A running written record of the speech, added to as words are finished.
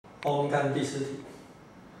我们看第10题。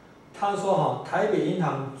他说台北银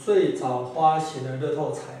行最早发行的乐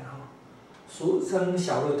透彩俗称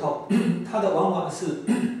小乐透，它的玩法是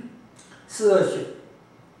42选，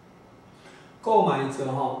购买者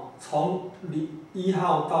从1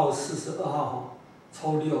号到42号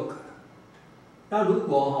抽6个。那如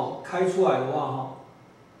果开出来的话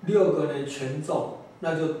6个呢全中，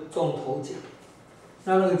那就中头奖。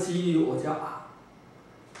那个几率我叫 R。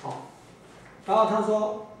然后他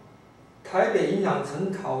说，台北银行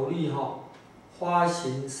曾考虑发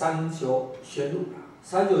行39选五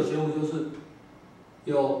，39选五就是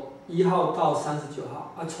有1号到39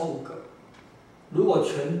号，抽5个。如果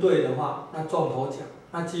全对的话，那中头奖，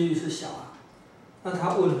那几率是小 R。那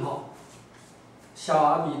他问小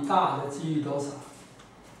R 比大 R 的几率多少？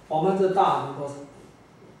我们这大 R 的多少？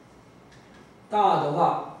大 R 的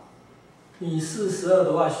话，你42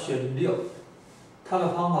的话选6，它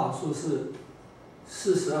的方法数是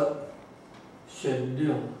42选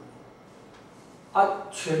6，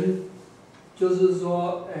全就是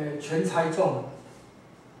说，全猜中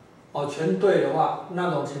了，全对的话，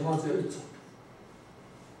那种情况只有一种。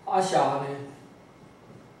小 R 呢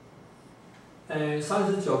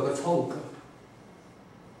，39个抽5个，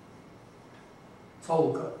抽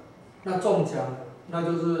5个，那中奖的那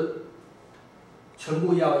就是全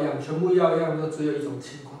部要一样，全部要一样就只有一种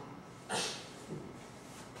情况。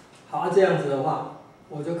好，这样子的话，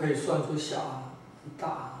我就可以算出小 R 比大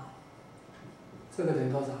R。这个等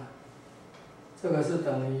于多少？这个是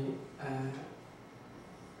等于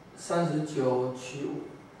39取5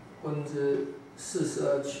分之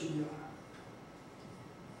42取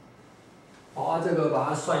6。这个把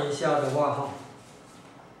它算一下的话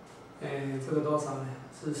这个多少呢？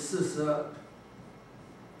是42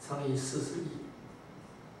乘以41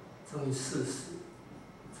乘以40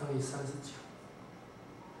乘以39。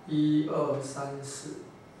1、2、3、4、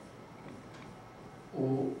5、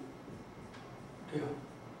6，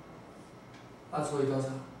除以多少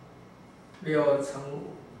？6乘5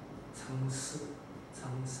乘4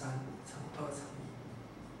乘3乘2乘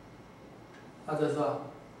1。这是多少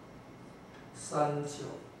？39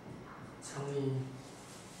乘以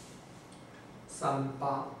38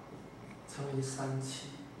乘以37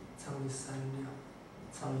乘以36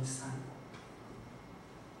乘以3。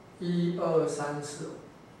1、2、3、4、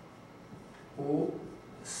5、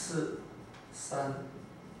4、3、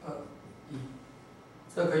2、1，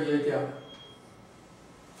这可以约掉。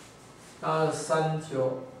那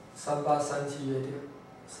39、38、37约掉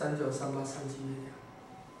，39、38、37约掉。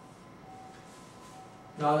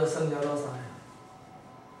然后这剩下多少呢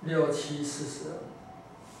？6、7、42。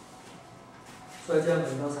所以这样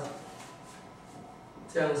等于多少？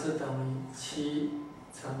这样是等于7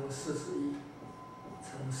乘41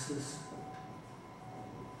乘40。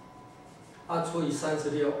除以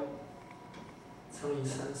36乘以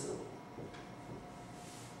35，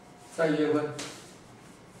再约分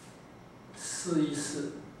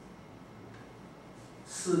414、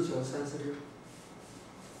49、36，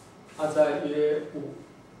再约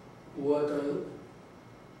52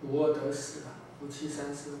得10了，57、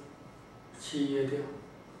34， 7约掉，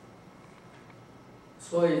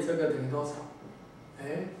所以这个等于多少？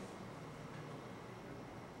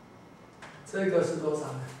这个是多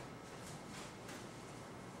少呢？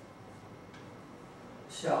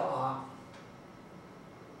小 R，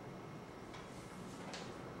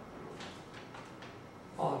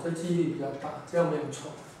 这几率比较大，这样没有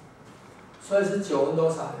错。所以是9分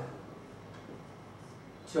多少呢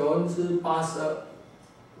？9分之82，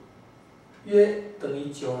约等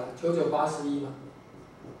于9了，9981嘛。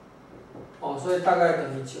所以大概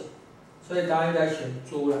等于9，所以答案应该选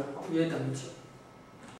猪了，约等于9。